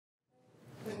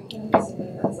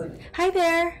Hi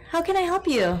there. How can I help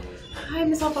you? Hi,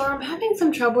 Miss Alvar. I'm having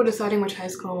some trouble deciding which high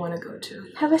school I want to go to.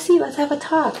 Have a seat. Let's have a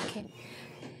talk. Okay.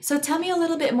 So tell me a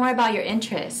little bit more about your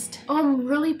interest. I'm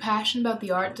really passionate about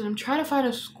the arts, and I'm trying to find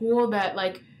a school that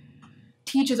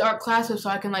teaches art classes so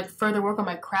I can further work on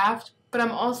my craft. But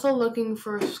I'm also looking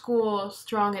for a school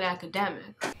strong in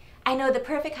academics. I know the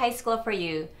perfect high school for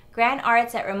you. Grand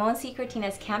Arts at Ramon C.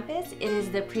 Cortines campus. It is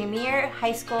the premier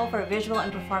high school for visual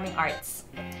and performing arts.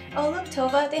 Oh look,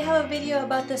 Tova, they have a video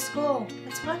about the school.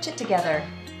 Let's watch it together.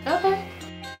 Okay.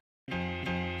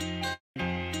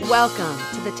 Welcome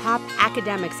to the top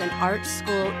academics and arts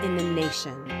school in the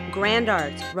nation. Grand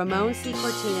Arts, Ramon C.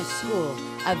 Cortines School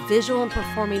of Visual and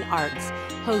Performing Arts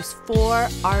hosts 4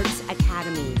 arts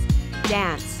academies: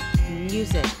 dance,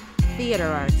 music, theater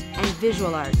arts, and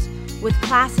visual arts, with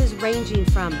classes ranging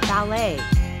from ballet,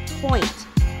 pointe,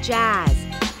 jazz,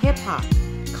 hip-hop,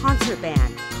 concert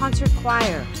band, concert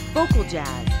choir, vocal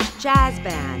jazz, jazz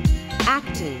band,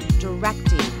 acting,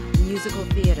 directing, musical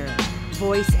theater,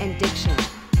 voice and diction,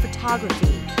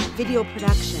 photography, video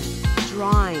production,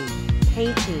 drawing,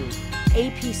 painting,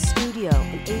 AP Studio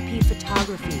and AP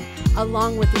Photography,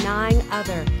 along with 9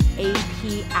 other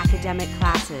AP academic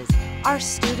classes. Our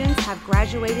students have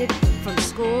graduated from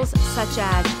schools such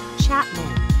as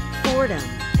Chapman, Fordham,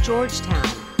 Georgetown,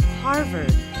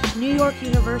 Harvard, New York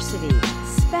University,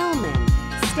 Spelman,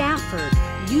 Stanford,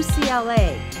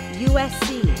 UCLA,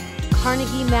 USC,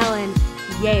 Carnegie Mellon,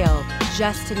 Yale,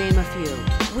 just to name a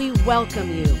few. We welcome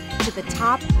you to the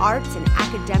top arts and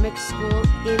academic school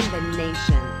in the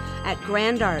nation at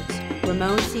Grand Arts,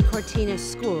 Ramon C. Cortines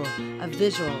School of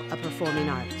Visual and Performing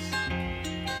Arts.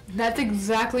 That's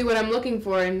exactly what I'm looking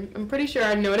for, and I'm pretty sure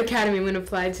I know what academy I'm going to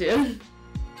apply to.